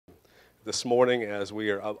This morning, as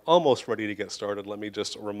we are almost ready to get started, let me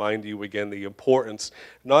just remind you again the importance,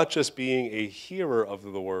 not just being a hearer of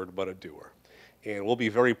the word, but a doer. And we'll be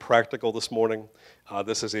very practical this morning.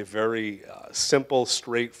 This is a very simple,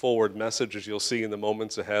 straightforward message, as you'll see in the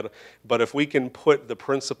moments ahead. But if we can put the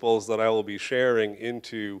principles that I will be sharing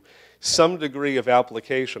into some degree of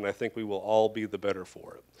application, I think we will all be the better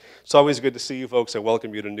for it. It's always good to see you folks. I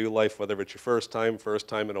welcome you to New Life, whether it's your first time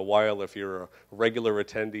in a while, if you're a regular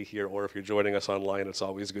attendee here, or if you're joining us online, it's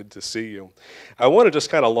always good to see you. I want to just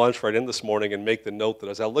kind of launch right in this morning and make the note that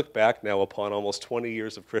as I look back now upon almost 20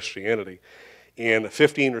 years of Christianity, and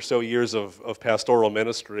 15 or so years of pastoral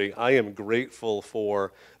ministry, I am grateful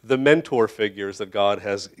for the mentor figures that God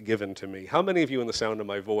has given to me. How many of you in the sound of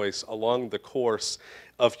my voice, along the course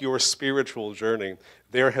of your spiritual journey,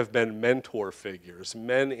 there have been mentor figures,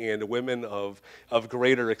 men and women of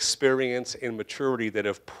greater experience and maturity that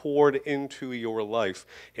have poured into your life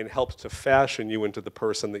and helped to fashion you into the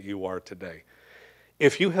person that you are today?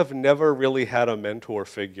 If you have never really had a mentor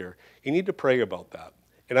figure, you need to pray about that.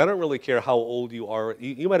 And I don't really care how old you are.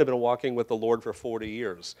 You might have been walking with the Lord for 40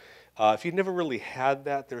 years. If you've never really had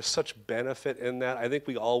that, there's such benefit in that. I think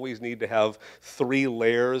we always need to have 3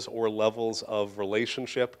 layers or levels of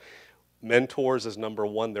relationship. Mentors is number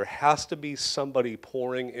 1. There has to be somebody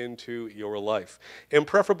pouring into your life, and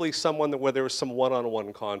preferably someone where there is some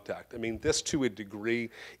one-on-one contact. I mean, this to a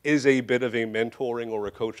degree is a bit of a mentoring or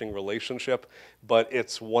a coaching relationship, but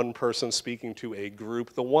it's one person speaking to a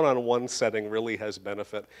group. The one-on-one setting really has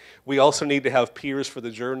benefit. We also need to have peers for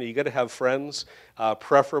the journey. You got to have friends,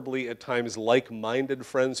 preferably at times like-minded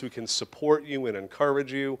friends who can support you and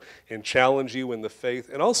encourage you and challenge you in the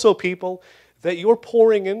faith, and also people that you're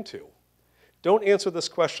pouring into. Don't answer this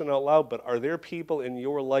question out loud, but are there people in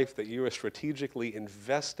your life that you are strategically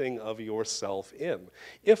investing of yourself in?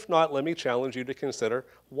 If not, let me challenge you to consider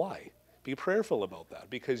why. Be prayerful about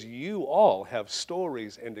that, because you all have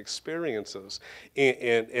stories and experiences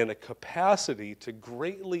and a capacity to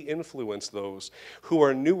greatly influence those who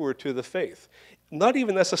are newer to the faith. Not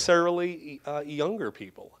even necessarily younger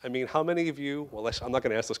people. I mean, how many of you, well, I'm not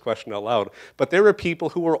going to ask this question out loud, but there are people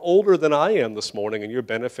who are older than I am this morning, and you're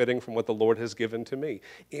benefiting from what the Lord has given to me,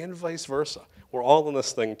 and vice versa. We're all in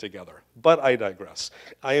this thing together. But I digress.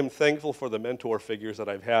 I am thankful for the mentor figures that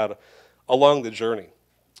I've had along the journey.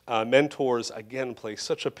 Mentors, again, play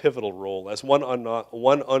such a pivotal role. As one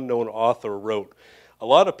unknown author wrote, a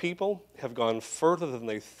lot of people have gone further than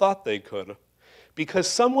they thought they could because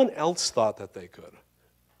someone else thought that they could.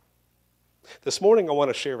 This morning I want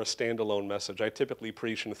to share a standalone message. I typically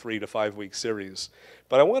preach in 3 to 5 week series,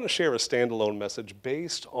 but I want to share a standalone message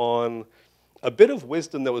based on a bit of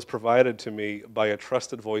wisdom that was provided to me by a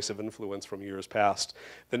trusted voice of influence from years past.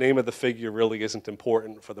 The name of the figure really isn't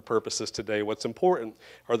important for the purposes today. What's important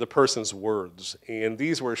are the person's words. And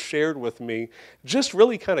these were shared with me just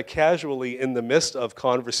really kind of casually in the midst of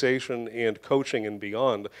conversation and coaching and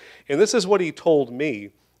beyond. And this is what he told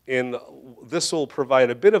me, and this will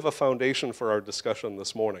provide a bit of a foundation for our discussion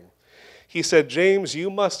this morning. He said, James,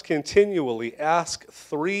 you must continually ask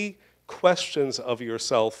 3 questions of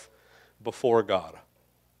yourself before God.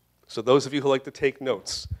 So those of you who like to take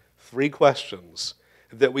notes, 3 questions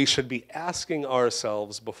that we should be asking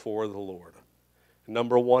ourselves before the Lord.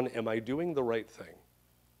 Number 1, am I doing the right thing?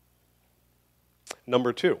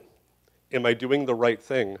 Number 2, am I doing the right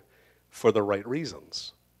thing for the right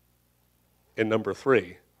reasons? And number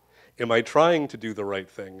 3, am I trying to do the right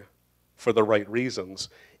thing for the right reasons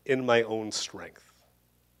in my own strength?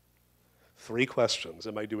 3 questions.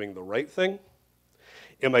 Am I doing the right thing?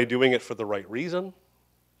 Am I doing it for the right reason?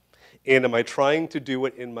 And am I trying to do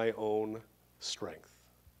it in my own strength?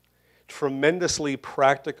 Tremendously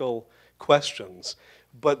practical questions,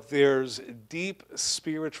 but there's deep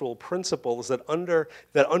spiritual principles that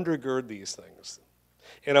undergird these things.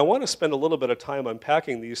 And I want to spend a little bit of time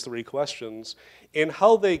unpacking these 3 questions and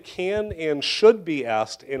how they can and should be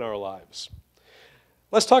asked in our lives.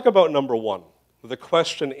 Let's talk about number 1. The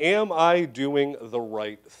question, am I doing the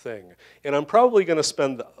right thing? And I'm probably going to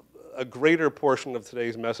spend a greater portion of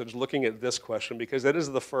today's message looking at this question because it is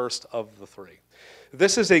the first of the 3.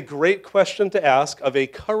 This is a great question to ask of a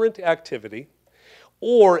current activity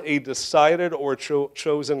or a decided or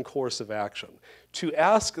chosen course of action. To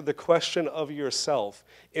ask the question of yourself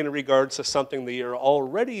in regards to something that you're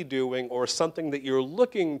already doing or something that you're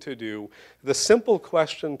looking to do, the simple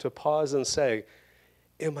question to pause and say,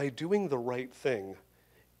 am I doing the right thing,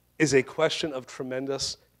 is a question of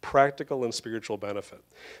tremendous practical and spiritual benefit.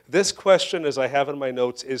 This question, as I have in my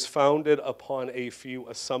notes, is founded upon a few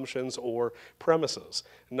assumptions or premises.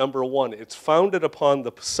 Number 1, it's founded upon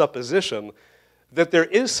the supposition that there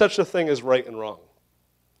is such a thing as right and wrong.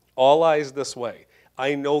 All eyes this way.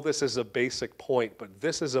 I know this is a basic point, but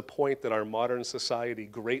this is a point that our modern society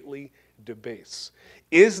greatly debates.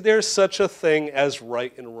 Is there such a thing as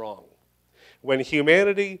right and wrong? When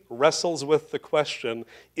humanity wrestles with the question,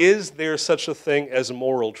 is there such a thing as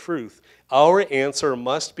moral truth? Our answer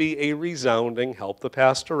must be a resounding, help the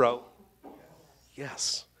pastor out,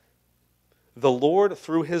 yes. The Lord,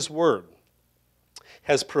 through his word,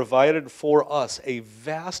 has provided for us a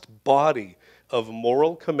vast body of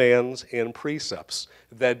moral commands and precepts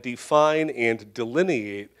that define and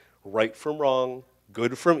delineate right from wrong,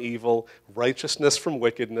 good from evil, righteousness from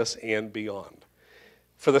wickedness, and beyond.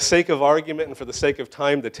 For the sake of argument and for the sake of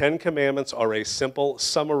time, the Ten Commandments are a simple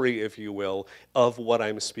summary, if you will, of what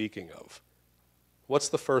I'm speaking of. What's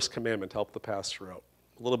the first commandment? Help the pastor out.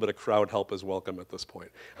 A little bit of crowd help is welcome at this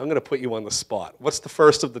point. I'm going to put you on the spot. What's the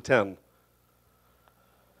first of the 10?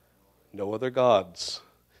 No other gods.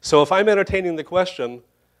 So if I'm entertaining the question,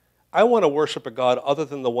 I want to worship a God other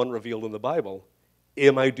than the one revealed in the Bible,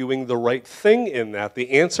 am I doing the right thing in that?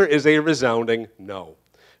 The answer is a resounding no.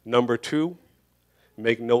 Number 2,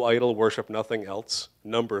 make no idol, worship nothing else.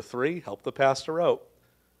 Number 3, help the pastor out.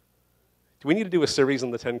 Do we need to do a series on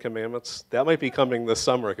the Ten Commandments? That might be coming this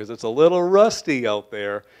summer because it's a little rusty out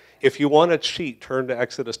there. If you want to cheat, turn to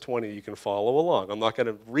Exodus 20. You can follow along. I'm not going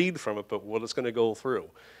to read from it, but we're just going to go through.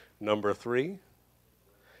 Number 3,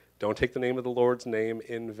 don't take the name of the Lord's name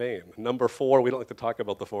in vain. Number 4, we don't like to talk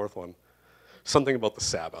about the fourth one. Something about the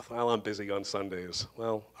Sabbath. Well, I'm busy on Sundays.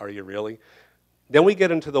 Well, are you really? Then we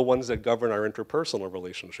get into the ones that govern our interpersonal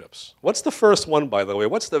relationships. What's the first one, by the way?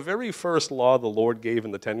 What's the very first law the Lord gave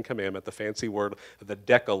in the Ten Commandments, the fancy word, the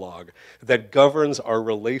Decalogue, that governs our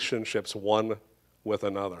relationships one with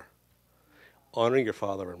another? Honor your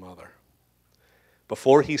father and mother.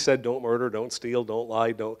 Before he said don't murder, don't steal, don't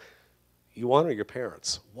lie, you honor your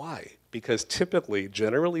parents. Why? Because typically,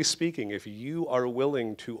 generally speaking, if you are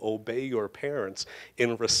willing to obey your parents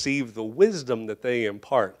and receive the wisdom that they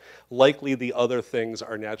impart, likely the other things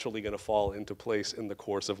are naturally going to fall into place in the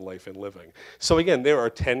course of life and living. So again, there are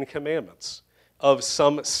 10 commandments of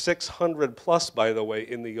some 600 plus, by the way,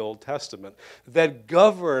 in the Old Testament that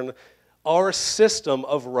govern our system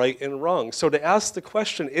of right and wrong. So to ask the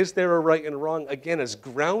question, is there a right and wrong, again, is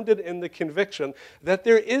grounded in the conviction that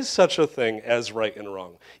there is such a thing as right and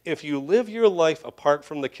wrong. If you live your life apart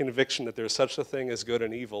from the conviction that there's such a thing as good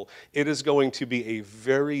and evil, it is going to be a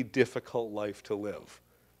very difficult life to live.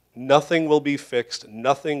 Nothing will be fixed.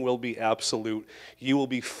 Nothing will be absolute. You will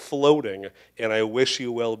be floating, and I wish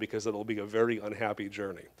you will because it'll be a very unhappy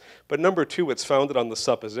journey. But number 2, it's founded on the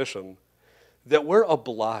supposition that we're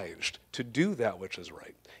obliged to do that which is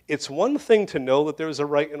right. It's one thing to know that there's a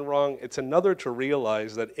right and wrong. It's another to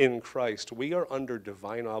realize that in Christ we are under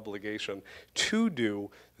divine obligation to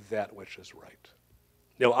do that which is right.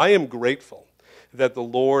 Now, I am grateful that the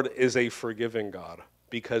Lord is a forgiving God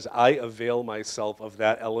because I avail myself of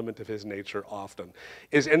that element of his nature often.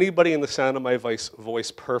 Is anybody in the sound of my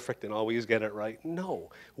voice perfect and always get it right?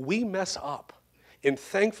 No. We mess up. And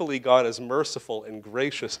thankfully, God is merciful and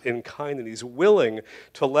gracious and kind, and he's willing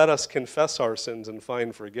to let us confess our sins and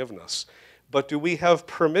find forgiveness. But do we have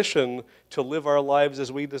permission to live our lives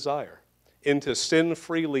as we desire and to sin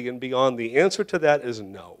freely and beyond? The answer to that is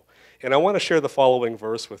no. And I want to share the following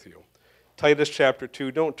verse with you. Titus chapter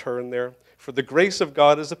 2, don't turn there. For the grace of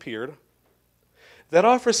God has appeared that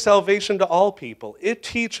offers salvation to all people. It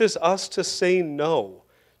teaches us to say no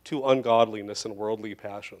to ungodliness and worldly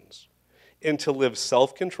passions, and to live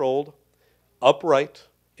self-controlled, upright,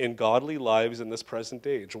 and godly lives in this present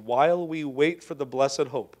age, while we wait for the blessed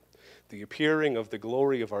hope, the appearing of the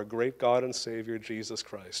glory of our great God and Savior, Jesus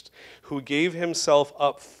Christ, who gave himself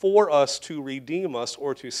up for us to redeem us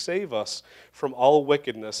or to save us from all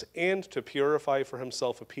wickedness and to purify for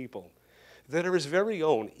himself a people that are his very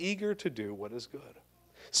own, eager to do what is good.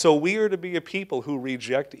 So we are to be a people who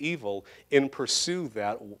reject evil and pursue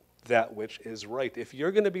that which is right. If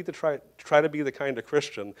you're going to try to be the kind of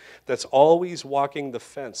Christian that's always walking the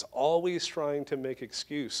fence, always trying to make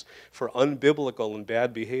excuse for unbiblical and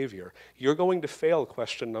bad behavior, you're going to fail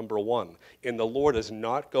question number 1. And the Lord is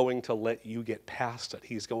not going to let you get past it.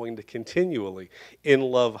 He's going to continually, in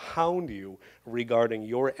love, hound you regarding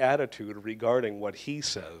your attitude, regarding what he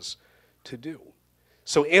says to do.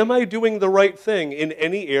 So am I doing the right thing in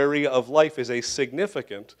any area of life is a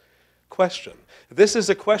significant question. This is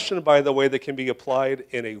a question, by the way, that can be applied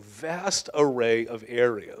in a vast array of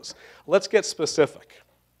areas. Let's get specific.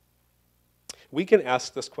 We can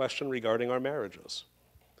ask this question regarding our marriages.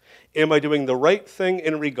 Am I doing the right thing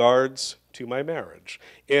in regards to my marriage?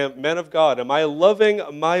 Men of God, am I loving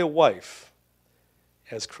my wife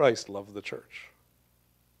as Christ loved the church.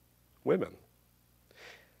 Women.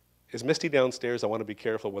 Is Misty downstairs? I want to be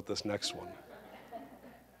careful with this next one.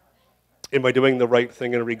 Am I doing the right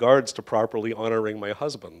thing in regards to properly honoring my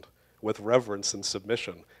husband with reverence and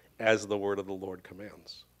submission as the word of the Lord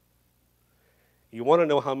commands? You want to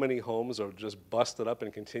know how many homes are just busted up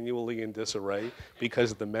and continually in disarray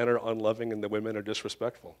because the men are unloving and the women are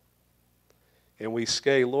disrespectful? And we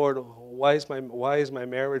say, Lord, why is my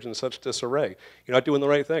marriage in such disarray? You're not doing the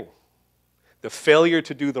right thing. The failure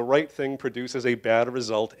to do the right thing produces a bad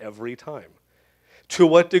result every time. To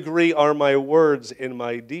what degree are my words and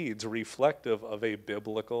my deeds reflective of a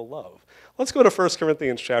biblical love? Let's go to 1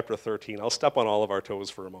 Corinthians chapter 13. I'll step on all of our toes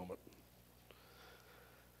for a moment.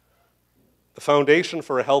 The foundation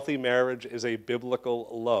for a healthy marriage is a biblical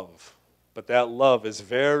love, but that love is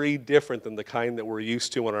very different than the kind that we're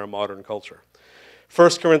used to in our modern culture. 1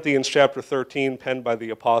 Corinthians chapter 13, penned by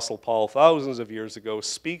the Apostle Paul thousands of years ago,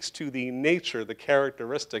 speaks to the nature, the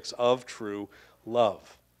characteristics of true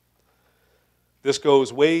love. This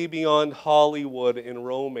goes way beyond Hollywood and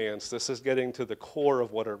romance. This is getting to the core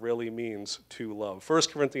of what it really means to love. 1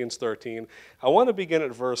 Corinthians 13, I want to begin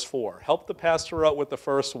at verse 4. Help the pastor out with the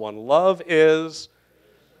first one. Love is...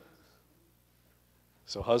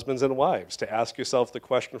 So husbands and wives, to ask yourself the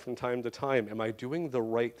question from time to time, am I doing the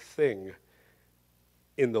right thing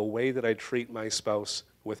in the way that I treat my spouse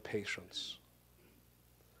with patience?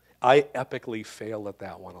 I epically fail at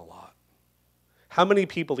that one a lot. How many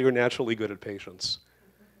people are naturally good at patience?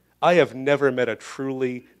 I have never met a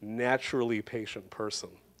truly, naturally patient person.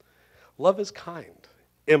 Love is kind.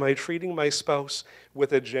 Am I treating my spouse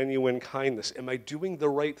with a genuine kindness? Am I doing the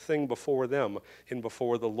right thing before them and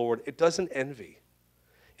before the Lord? It doesn't envy.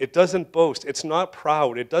 It doesn't boast. It's not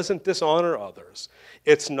proud. It doesn't dishonor others.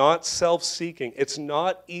 It's not self-seeking. It's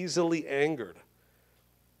not easily angered.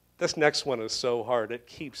 This next one is so hard. It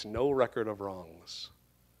keeps no record of wrongs.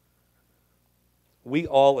 We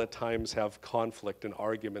all at times have conflict and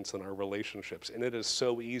arguments in our relationships, and it is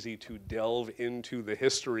so easy to delve into the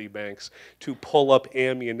history banks to pull up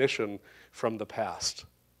ammunition from the past.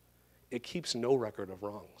 It keeps no record of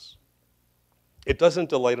wrongs. It doesn't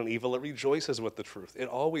delight in evil, it rejoices with the truth. It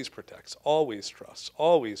always protects, always trusts,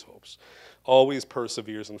 always hopes, always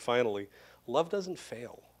perseveres, and finally, love doesn't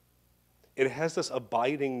fail. It has this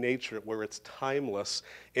abiding nature where it's timeless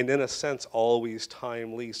and, in a sense, always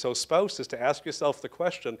timely. So, spouses, to ask yourself the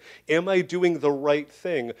question, am I doing the right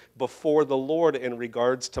thing before the Lord in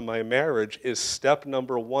regards to my marriage, is step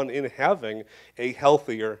number one in having a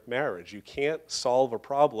healthier marriage. You can't solve a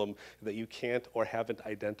problem that you can't or haven't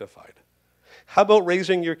identified. How about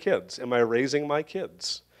raising your kids? Am I raising my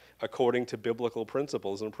kids according to biblical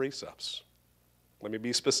principles and precepts? Let me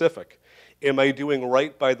be specific. Am I doing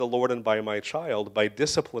right by the Lord and by my child by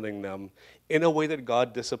disciplining them in a way that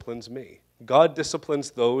God disciplines me? God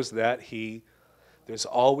disciplines those that there's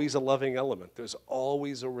always a loving element. There's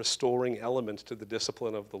always a restoring element to the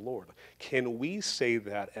discipline of the Lord. Can we say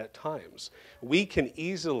that at times? We can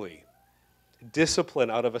easily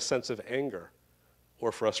discipline out of a sense of anger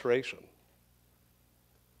or frustration.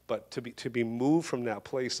 But to be moved from that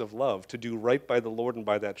place of love, to do right by the Lord and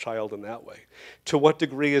by that child in that way. To what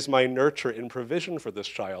degree is my nurture and provision for this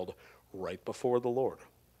child right before the Lord?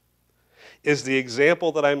 Is the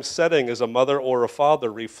example that I'm setting as a mother or a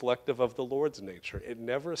father reflective of the Lord's nature? It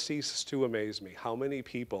never ceases to amaze me how many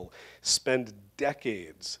people spend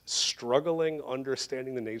decades struggling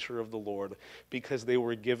understanding the nature of the Lord because they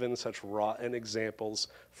were given such rotten examples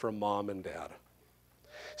from mom and dad.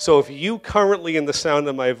 So if you currently, in the sound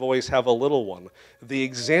of my voice, have a little one, the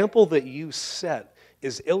example that you set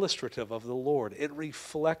is illustrative of the Lord. It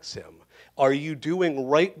reflects him. Are you doing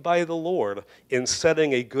right by the Lord in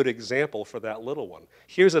setting a good example for that little one?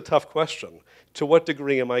 Here's a tough question. To what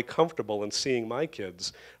degree am I comfortable in seeing my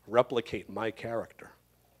kids replicate my character?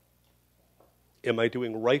 Am I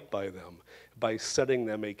doing right by them by setting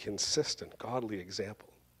them a consistent, godly example?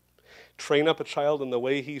 Train up a child in the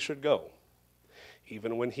way he should go.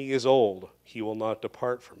 Even when he is old, he will not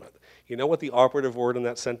depart from it. You know what the operative word in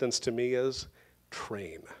that sentence to me is?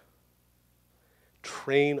 Train.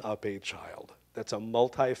 Train up a child. That's a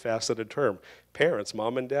multifaceted term. Parents,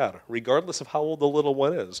 mom and dad, regardless of how old the little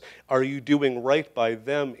one is, are you doing right by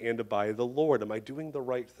them and by the Lord? Am I doing the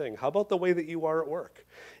right thing? How about the way that you are at work?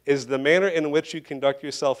 Is the manner in which you conduct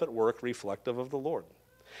yourself at work reflective of the Lord?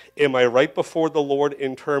 Am I right before the Lord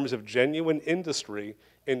in terms of genuine industry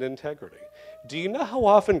and integrity? Do you know how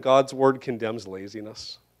often God's word condemns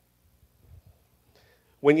laziness?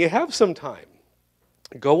 When you have some time,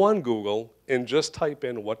 go on Google and just type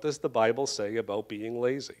in, what does the Bible say about being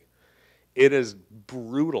lazy? It is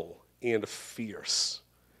brutal and fierce.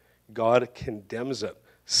 God condemns it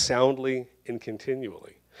soundly and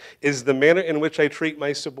continually. Is the manner in which I treat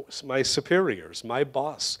my superiors, my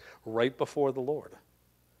boss, right before the Lord?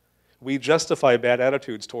 We justify bad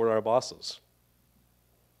attitudes toward our bosses.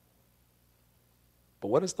 But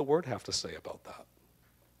what does the Word have to say about that?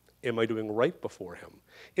 Am I doing right before Him?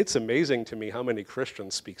 It's amazing to me how many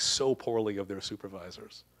Christians speak so poorly of their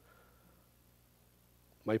supervisors.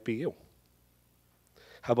 Might be you.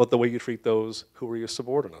 How about the way you treat those who are your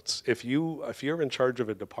subordinates? If you're in charge of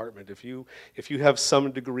a department, if you have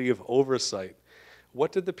some degree of oversight,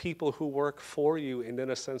 what did the people who work for you and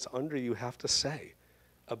in a sense under you have to say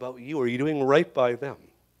about you? Are you doing right by them?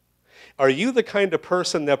 Are you the kind of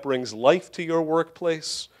person that brings life to your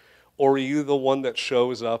workplace, or are you the one that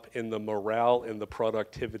shows up in the morale and the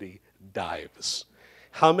productivity dives?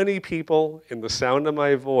 How many people, in the sound of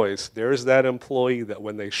my voice, there's that employee that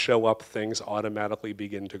when they show up, things automatically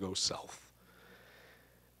begin to go south?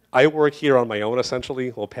 I work here on my own,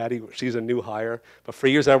 essentially. Well, Patty, she's a new hire. But for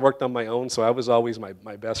years, I worked on my own, so I was always my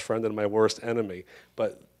best friend and my worst enemy.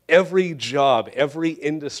 But every job, every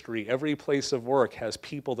industry, every place of work has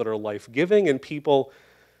people that are life-giving and people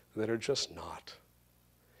that are just not.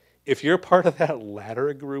 If you're part of that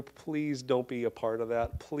latter group, please don't be a part of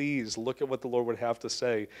that. Please look at what the Lord would have to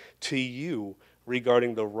say to you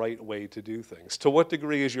regarding the right way to do things. To what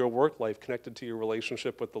degree is your work life connected to your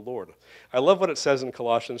relationship with the Lord? I love what it says in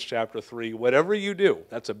Colossians chapter 3. Whatever you do,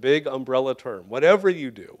 that's a big umbrella term. Whatever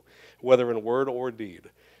you do, whether in word or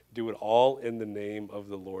deed, do it all in the name of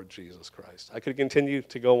the Lord Jesus Christ. I could continue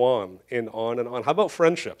to go on and on and on. How about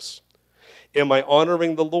friendships? Am I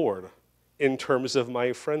honoring the Lord in terms of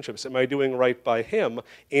my friendships? Am I doing right by Him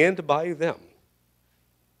and by them?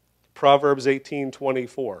 Proverbs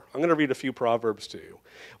 18:24. I'm going to read a few Proverbs to you.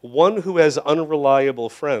 One who has unreliable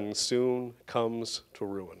friends soon comes to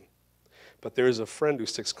ruin, but there is a friend who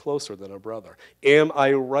sticks closer than a brother. Am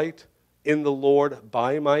I right in the Lord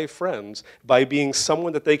by my friends, by being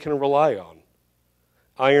someone that they can rely on?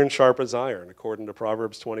 Iron sharpens iron, according to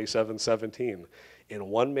Proverbs 27:17. And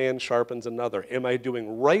one man sharpens another. Am I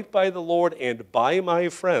doing right by the Lord and by my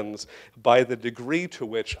friends by the degree to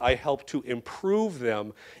which I help to improve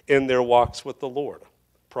them in their walks with the Lord?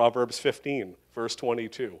 Proverbs 15, verse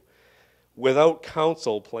 22. Without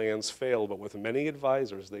counsel, plans fail, but with many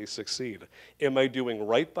advisors, they succeed. Am I doing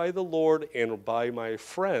right by the Lord and by my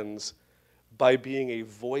friends by being a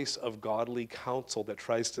voice of godly counsel that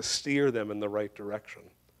tries to steer them in the right direction?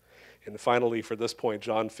 And finally, for this point,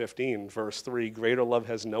 John 15, verse 3, greater love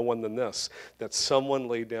has no one than this, that someone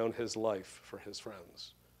laid down his life for his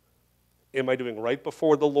friends. Am I doing right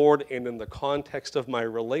before the Lord and in the context of my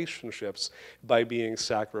relationships by being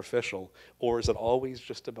sacrificial? Or is it always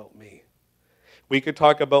just about me? We could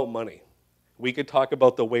talk about money. We could talk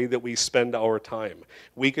about the way that we spend our time.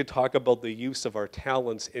 We could talk about the use of our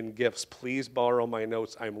talents and gifts. Please borrow my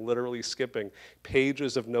notes. I'm literally skipping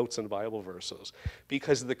pages of notes and Bible verses.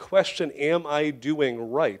 Because the question, am I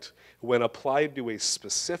doing right, when applied to a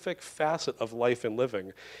specific facet of life and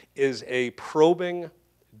living, is a probing,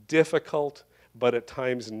 difficult, but at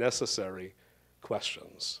times necessary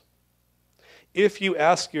questions. If you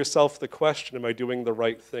ask yourself the question, am I doing the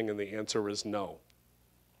right thing, and the answer is no,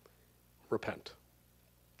 repent.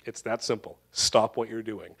 It's that simple. Stop what you're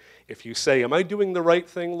doing. If you say, am I doing the right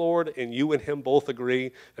thing, Lord, and you and Him both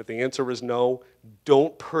agree that the answer is no,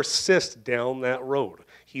 don't persist down that road.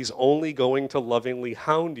 He's only going to lovingly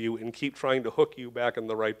hound you and keep trying to hook you back in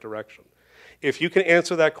the right direction. If you can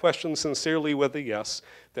answer that question sincerely with a yes,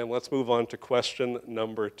 then let's move on to question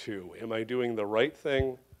number 2. Am I doing the right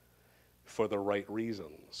thing for the right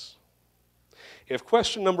reasons? If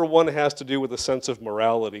question number 1 has to do with a sense of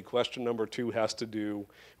morality, question number 2 has to do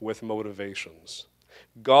with motivations.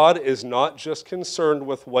 God is not just concerned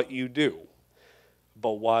with what you do,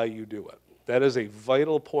 but why you do it. That is a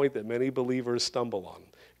vital point that many believers stumble on.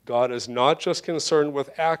 God is not just concerned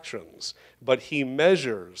with actions, but He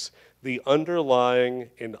measures the underlying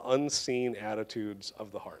and unseen attitudes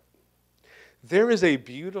of the heart. There is a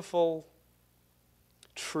beautiful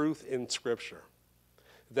truth in Scripture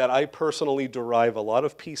that I personally derive a lot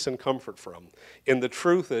of peace and comfort from. And the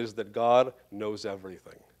truth is that God knows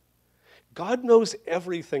everything. God knows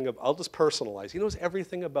everything. I'll just personalize. He knows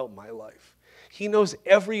everything about my life. He knows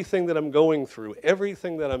everything that I'm going through,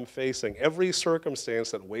 everything that I'm facing, every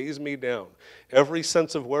circumstance that weighs me down, every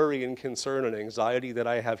sense of worry and concern and anxiety that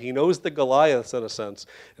I have. He knows the Goliaths, in a sense,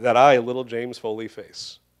 that I, little James Foley,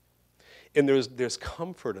 face. And there's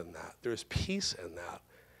comfort in that. There's peace in that.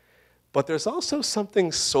 But there's also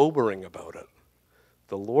something sobering about it.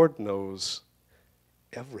 The Lord knows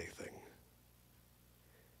everything.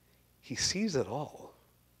 He sees it all.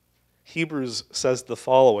 Hebrews says the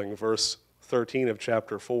following, verse 13 of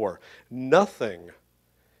chapter 4. Nothing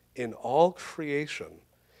in all creation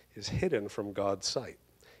is hidden from God's sight.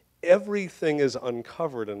 Everything is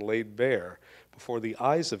uncovered and laid bare before the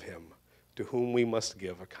eyes of him to whom we must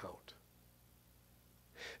give account.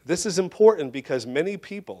 This is important because many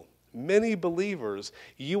people, many believers,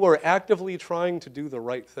 you are actively trying to do the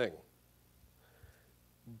right thing,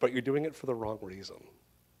 but you're doing it for the wrong reason.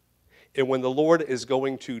 And when the Lord is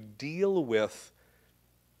going to deal with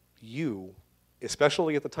you,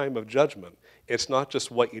 especially at the time of judgment, it's not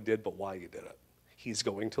just what you did, but why you did it. He's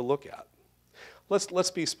going to look at.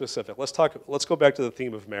 Let's be specific. Let's go back to the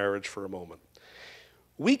theme of marriage for a moment.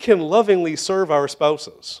 We can lovingly serve our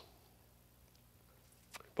spouses,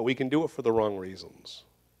 but we can do it for the wrong reasons.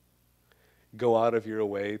 Go out of your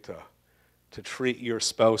way to treat your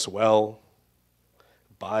spouse well,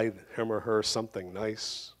 buy him or her something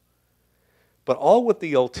nice, but all with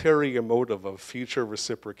the ulterior motive of future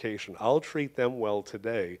reciprocation. I'll treat them well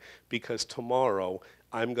today because tomorrow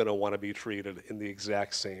I'm going to want to be treated in the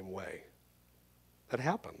exact same way. That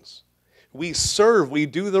happens. We serve, we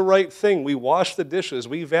do the right thing, we wash the dishes,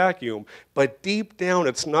 we vacuum, but deep down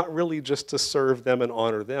it's not really just to serve them and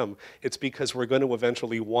honor them. It's because we're going to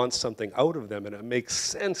eventually want something out of them, and it makes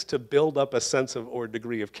sense to build up a sense of or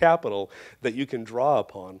degree of capital that you can draw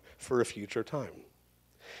upon for a future time.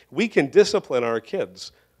 We can discipline our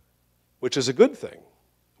kids, which is a good thing,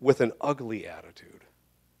 with an ugly attitude.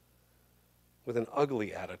 With an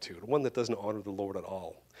ugly attitude, one that doesn't honor the Lord at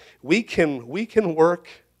all. We can work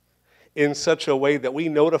in such a way that we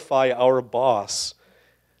notify our boss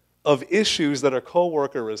of issues that a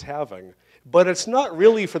coworker is having, but it's not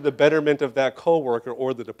really for the betterment of that coworker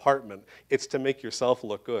or the department. It's to make yourself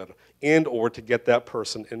look good and or to get that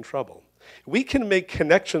person in trouble. We can make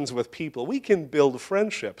connections with people. We can build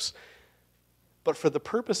friendships, but for the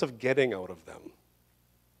purpose of getting out of them.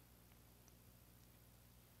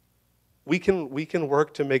 We can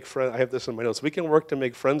work to make friends. I have this in my notes. We can work to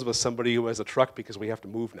make friends with somebody who has a truck because we have to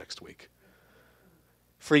move next week.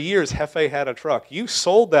 For years, Hefe had a truck. You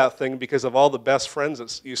sold that thing because of all the best friends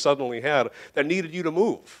that you suddenly had that needed you to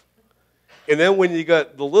move. And then when you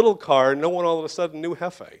got the little car, no one all of a sudden knew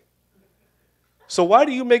Hefe. So why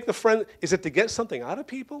do you make the friend? Is it to get something out of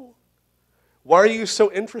people? Why are you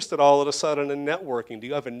so interested all of a sudden in networking? Do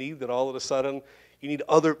you have a need that all of a sudden you need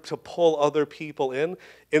to pull other people in?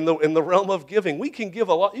 In the realm of giving, we can give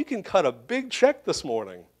a lot. You can cut a big check this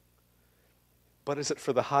morning. But is it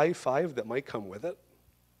for the high five that might come with it?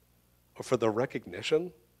 Or for the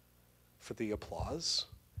recognition? For the applause?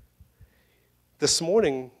 This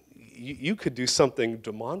morning, you could do something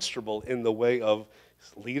demonstrable in the way of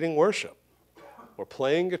leading worship or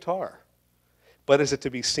playing guitar. But is it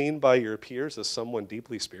to be seen by your peers as someone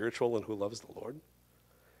deeply spiritual and who loves the Lord?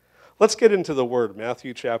 Let's get into the Word,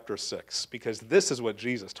 Matthew chapter 6, because this is what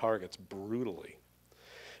Jesus targets brutally.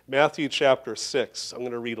 Matthew chapter 6, I'm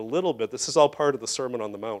going to read a little bit. This is all part of the Sermon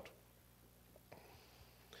on the Mount.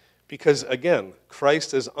 Because, again,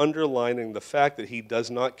 Christ is underlining the fact that he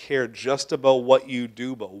does not care just about what you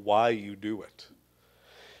do, but why you do it.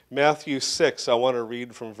 Matthew 6, I want to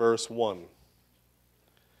read from verse 1.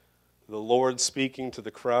 The Lord speaking to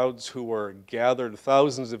the crowds who were gathered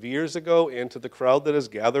thousands of years ago and to the crowd that is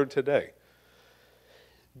gathered today.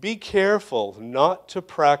 Be careful not to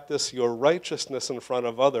practice your righteousness in front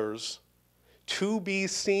of others to be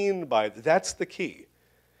seen by them. That's the key.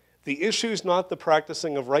 The issue is not the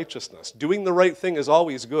practicing of righteousness. Doing the right thing is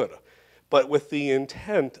always good, but with the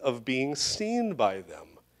intent of being seen by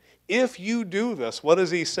them. If you do this, what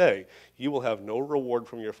does he say? You will have no reward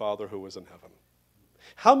from your Father who is in heaven.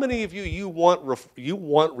 How many of you want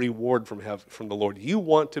reward from the Lord? You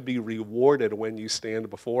want to be rewarded when you stand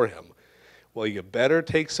before him. Well, you better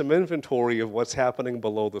take some inventory of what's happening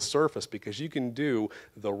below the surface, because you can do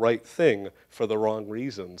the right thing for the wrong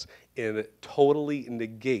reasons and totally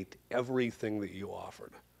negate everything that you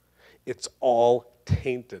offered. It's all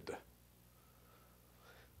tainted.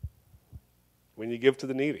 When you give to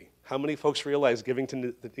the needy, how many folks realize giving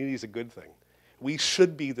to the needy is a good thing? We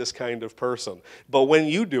should be this kind of person. But when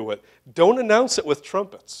you do it, don't announce it with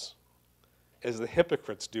trumpets, as the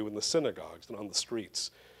hypocrites do in the synagogues and on the streets,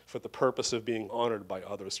 for the purpose of being honored by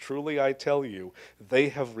others. Truly, I tell you, they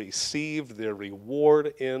have received their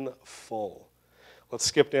reward in full. Let's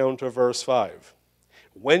skip down to verse 5.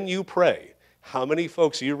 When you pray, how many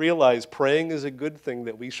folks you realize praying is a good thing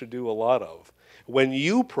that we should do a lot of? When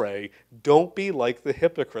you pray, don't be like the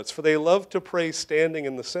hypocrites, for they love to pray standing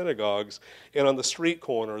in the synagogues and on the street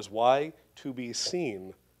corners. Why? To be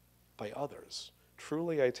seen by others.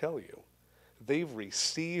 Truly, I tell you, they've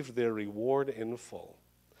received their reward in full.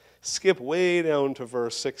 Skip way down to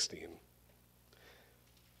verse 16.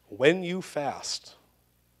 When you fast,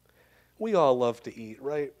 we all love to eat,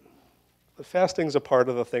 right? But fasting's a part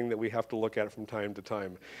of the thing that we have to look at from time to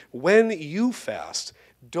time. When you fast,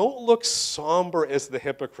 don't look somber as the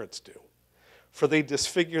hypocrites do, for they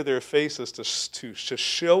disfigure their faces to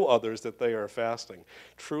show others that they are fasting.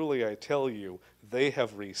 Truly, I tell you, they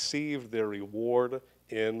have received their reward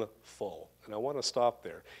in full. And I want to stop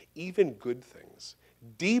there. Even good things,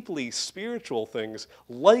 deeply spiritual things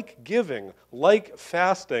like giving, like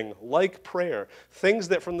fasting, like prayer, things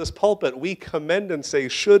that from this pulpit we commend and say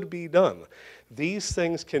should be done. These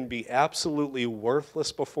things can be absolutely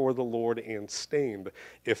worthless before the Lord and stained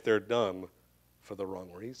if they're done for the wrong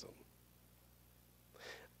reason.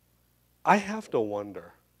 I have to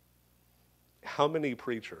wonder how many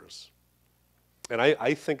preachers, and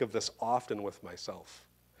I think of this often with myself,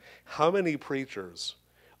 how many preachers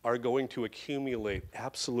are going to accumulate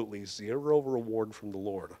absolutely zero reward from the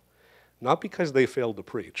Lord, not because they failed to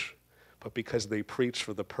preach, but because they preached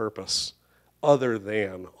for the purpose other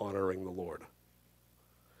than honoring the Lord.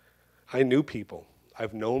 I knew people,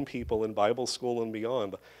 I've known people in Bible school and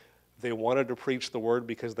beyond, they wanted to preach the word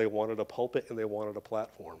because they wanted a pulpit and they wanted a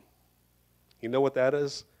platform. You know what that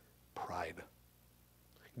is? Pride.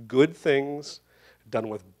 Good things done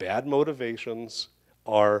with bad motivations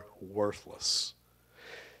are worthless.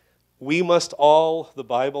 We must all, the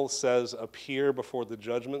Bible says, appear before the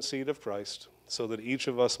judgment seat of Christ so that each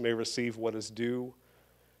of us may receive what is due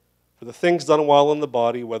for the things done while in the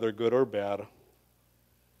body, whether good or bad.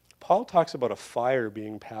 Paul talks about a fire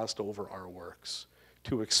being passed over our works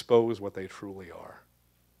to expose what they truly are.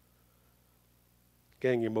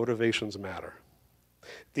 Gang, your motivations matter.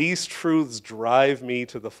 These truths drive me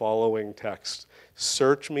to the following text.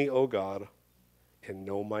 Search me, O God, and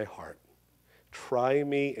know my heart. Try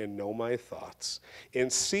me and know my thoughts,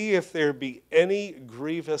 and see if there be any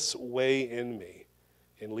grievous way in me,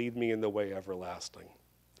 and lead me in the way everlasting.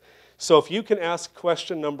 So if you can ask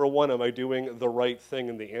question number one, am I doing the right thing?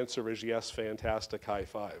 And the answer is yes, fantastic, high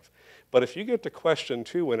five. But if you get to question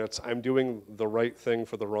two and it's I'm doing the right thing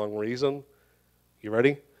for the wrong reason, you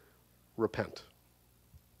ready? Repent.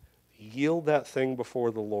 Yield that thing before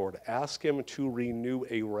the Lord. Ask him to renew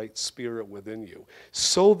a right spirit within you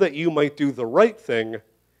so that you might do the right thing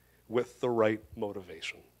with the right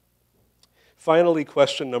motivation. Finally,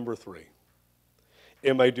 question number three.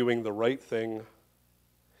 Am I doing the right thing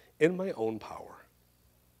in my own power?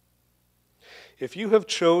 If you have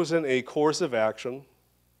chosen a course of action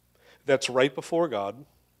that's right before God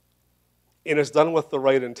and is done with the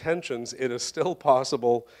right intentions, it is still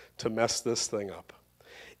possible to mess this thing up.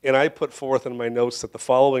 And I put forth in my notes that the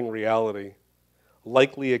following reality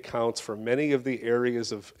likely accounts for many of the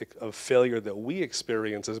areas of failure that we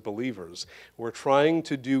experience as believers. We're trying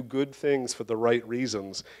to do good things for the right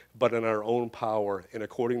reasons, but in our own power and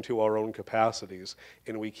according to our own capacities,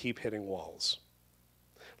 and we keep hitting walls.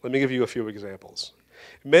 Let me give you a few examples.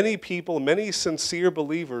 Many people, many sincere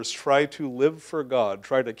believers try to live for God,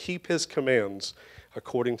 try to keep his commands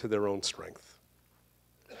according to their own strength.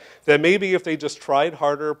 That maybe if they just tried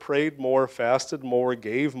harder, prayed more, fasted more,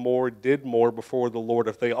 gave more, did more before the Lord,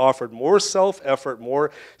 if they offered more self-effort,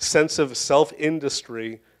 more sense of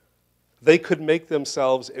self-industry, they could make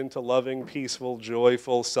themselves into loving, peaceful,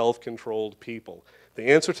 joyful, self-controlled people. The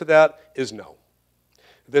answer to that is no.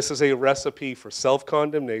 This is a recipe for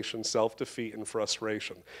self-condemnation, self-defeat, and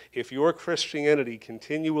frustration. If your Christianity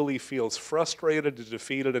continually feels frustrated,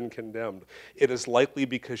 defeated, and condemned, it is likely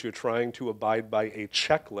because you're trying to abide by a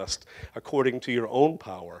checklist according to your own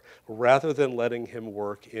power, rather than letting him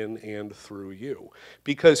work in and through you.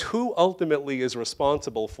 Because who ultimately is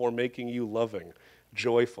responsible for making you loving,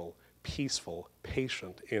 joyful, peaceful,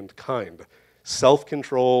 patient, and kind,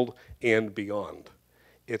 self-controlled, and beyond?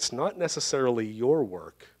 It's not necessarily your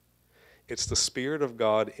work. It's the Spirit of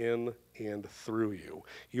God in and through you.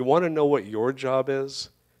 You want to know what your job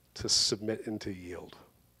is? To submit and to yield.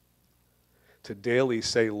 To daily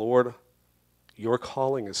say, Lord, your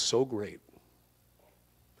calling is so great.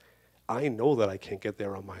 I know that I can't get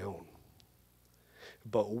there on my own.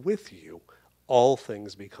 But with you, all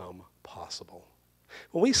things become possible.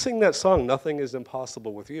 When we sing that song, nothing is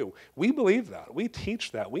impossible with you, we believe that. We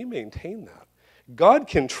teach that. We maintain that. God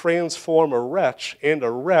can transform a wretch and a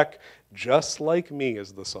wreck just like me,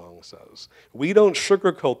 as the song says. We don't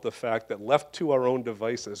sugarcoat the fact that left to our own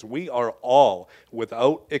devices, we are all,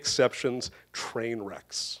 without exceptions, train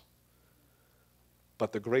wrecks.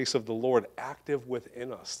 But the grace of the Lord active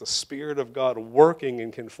within us, the Spirit of God working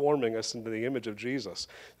and conforming us into the image of Jesus,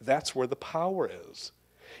 that's where the power is.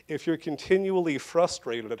 if you're continually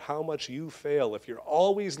frustrated at how much you fail, if you're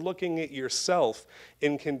always looking at yourself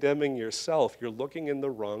and condemning yourself, you're looking in the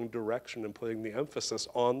wrong direction and putting the emphasis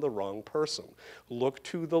on the wrong person. Look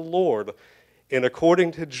to the Lord. And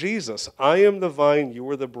according to Jesus, I am the vine, you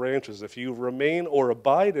are the branches. If you remain or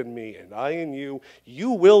abide in me and I in you,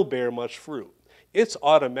 you will bear much fruit. It's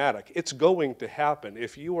automatic. It's going to happen.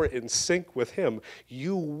 If you are in sync with him,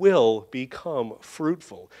 you will become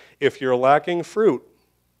fruitful. If you're lacking fruit,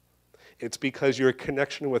 it's because your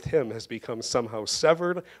connection with him has become somehow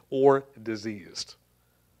severed or diseased.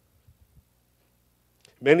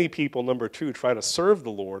 Many people, number two, try to serve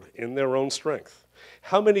the Lord in their own strength.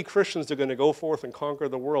 How many Christians are going to go forth and conquer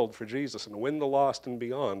the world for Jesus and win the lost and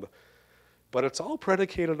beyond? But it's all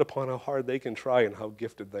predicated upon how hard they can try and how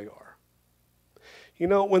gifted they are. You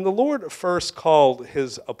know, when the Lord first called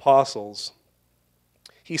his apostles,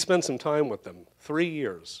 he spent some time with them, 3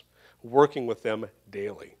 years, working with them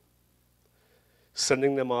daily,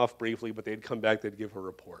 sending them off briefly, but they'd come back, they'd give a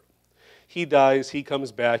report. He dies, he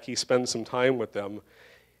comes back, he spends some time with them.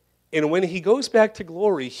 And when he goes back to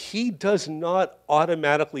glory, he does not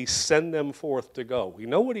automatically send them forth to go. We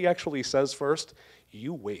know what he actually says first.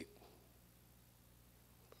 You wait.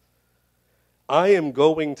 I am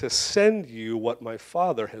going to send you what my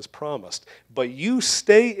Father has promised, but you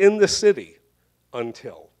stay in the city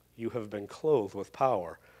until you have been clothed with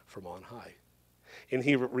power from on high. And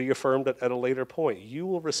he reaffirmed it at a later point. You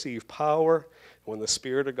will receive power when the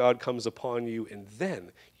Spirit of God comes upon you, and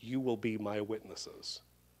then you will be my witnesses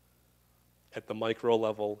at the micro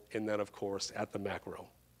level, and then, of course, at the macro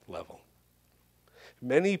level.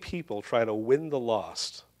 Many people try to win the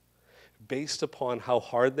lost based upon how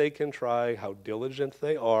hard they can try, how diligent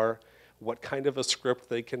they are, what kind of a script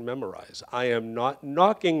they can memorize. I am not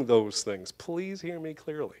knocking those things. Please hear me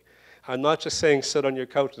clearly. I'm not just saying sit on your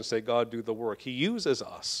couch and say, God, do the work. He uses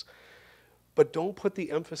us. But don't put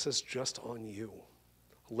the emphasis just on you.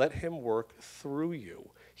 Let him work through you.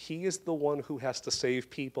 He is the one who has to save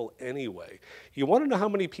people anyway. You want to know how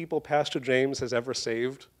many people Pastor James has ever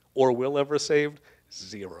saved or will ever save?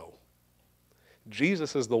 0.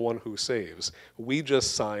 Jesus is the one who saves. We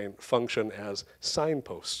just function as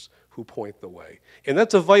signposts who point the way. And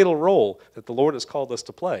that's a vital role that the Lord has called us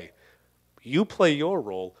to play. You play your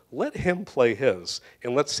role, let him play his,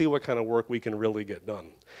 and let's see what kind of work we can really get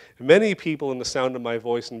done. Many people in the sound of my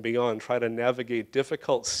voice and beyond try to navigate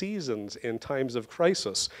difficult seasons in times of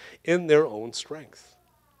crisis in their own strength.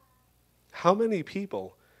 How many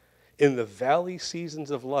people in the valley seasons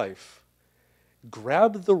of life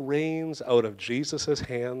grab the reins out of Jesus'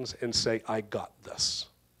 hands and say, I got this?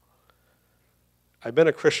 I've been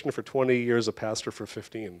a Christian for 20 years, a pastor for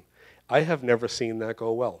 15. I have never seen that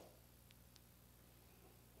go well.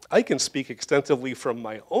 I can speak extensively from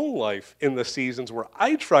my own life in the seasons where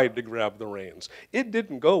I tried to grab the reins. It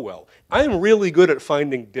didn't go well. I'm really good at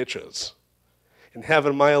finding ditches and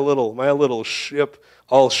having my little ship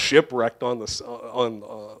all shipwrecked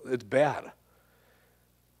it's bad.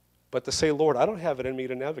 But to say, Lord, I don't have it in me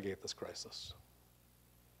to navigate this crisis.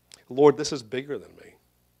 Lord, this is bigger than me.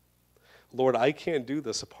 Lord, I can't do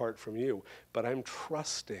this apart from you, but I'm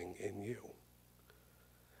trusting in you.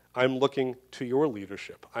 I'm looking to your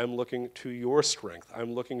leadership. I'm looking to your strength.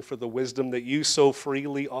 I'm looking for the wisdom that you so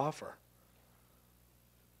freely offer.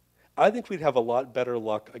 I think we'd have a lot better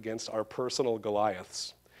luck against our personal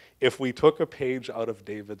Goliaths if we took a page out of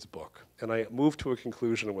David's book. And I move to a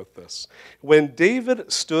conclusion with this. When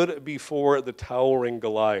David stood before the towering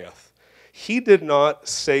Goliath, he did not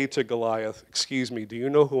say to Goliath, excuse me, do you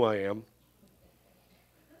know who I am?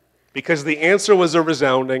 Because the answer was a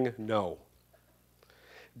resounding no.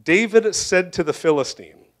 David said to the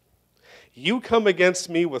Philistine, you come against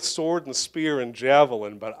me with sword and spear and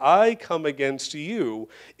javelin, but I come against you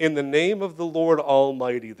in the name of the Lord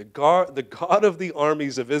Almighty, the God of the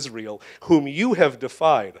armies of Israel, whom you have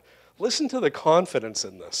defied. Listen to the confidence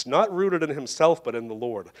in this, not rooted in himself, but in the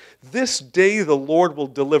Lord. This day the Lord will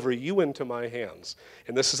deliver you into my hands.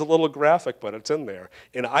 And this is a little graphic, but it's in there.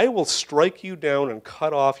 And I will strike you down and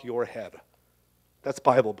cut off your head. That's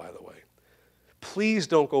Bible, by the way. Please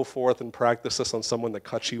don't go forth and practice this on someone that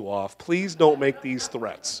cuts you off. Please don't make these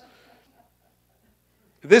threats.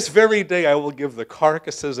 This very day I will give the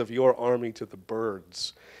carcasses of your army to the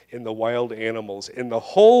birds and the wild animals, and the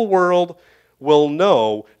whole world will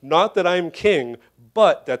know, not that I'm king,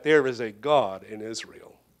 but that there is a God in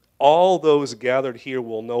Israel. All those gathered here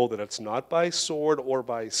will know that it's not by sword or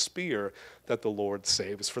by spear that the Lord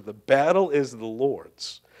saves, for the battle is the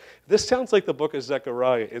Lord's. This sounds like the book of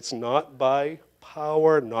Zechariah. It's not by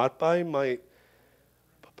power, not by might,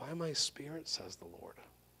 but by my Spirit, says the Lord.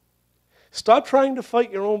 Stop trying to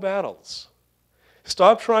fight your own battles.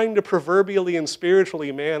 Stop trying to proverbially and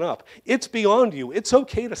spiritually man up. It's beyond you. It's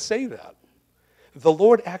okay to say that. The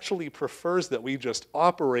Lord actually prefers that we just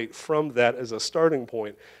operate from that as a starting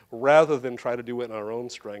point rather than try to do it in our own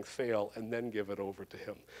strength, fail, and then give it over to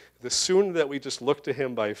Him. The sooner that we just look to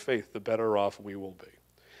Him by faith, the better off we will be.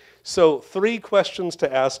 So 3 questions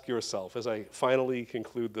to ask yourself as I finally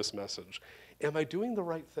conclude this message. Am I doing the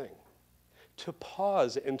right thing? To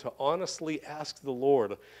pause and to honestly ask the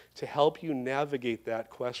Lord to help you navigate that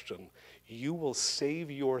question. You will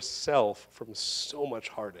save yourself from so much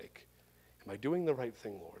heartache. Am I doing the right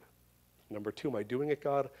thing, Lord? Number 2, am I doing it,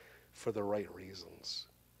 God, for the right reasons?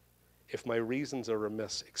 If my reasons are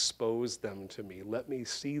amiss, expose them to me. Let me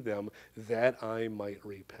see them that I might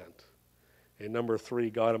repent. And number 3,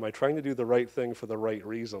 God, am I trying to do the right thing for the right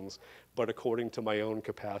reasons, but according to my own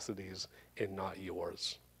capacities and not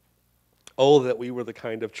yours? Oh, that we were the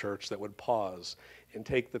kind of church that would pause and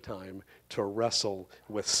take the time to wrestle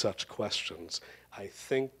with such questions. I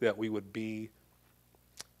think that we would be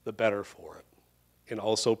the better for it and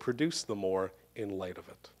also produce the more in light of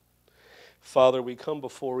it. Father, we come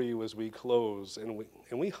before you as we close and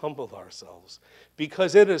we humble ourselves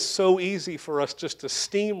because it is so easy for us just to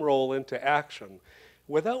steamroll into action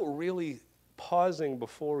without really pausing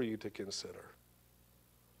before you to consider.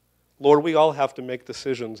 Lord, we all have to make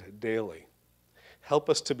decisions daily. Help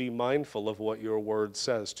us to be mindful of what your word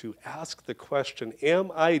says, to ask the question,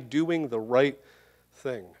 am I doing the right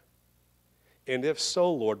thing? And if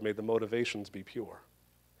so, Lord, may the motivations be pure.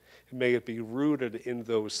 May it be rooted in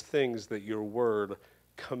those things that your word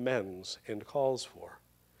commends and calls for.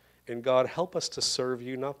 And God, help us to serve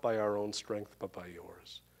you not by our own strength, but by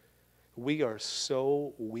yours. We are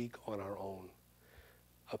so weak on our own.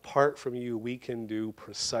 Apart from you, we can do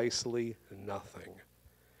precisely nothing.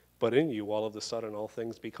 But in you, all of a sudden, all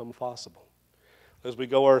things become possible. As we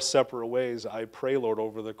go our separate ways, I pray, Lord,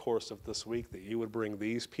 over the course of this week that you would bring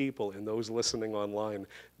these people and those listening online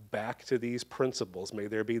back to these principles. May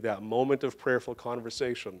there be that moment of prayerful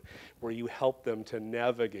conversation where you help them to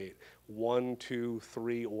navigate 1, 2,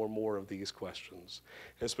 3, or more of these questions.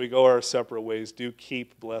 As we go our separate ways, do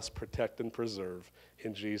keep, bless, protect, and preserve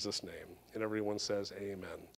in Jesus' name. And everyone says amen.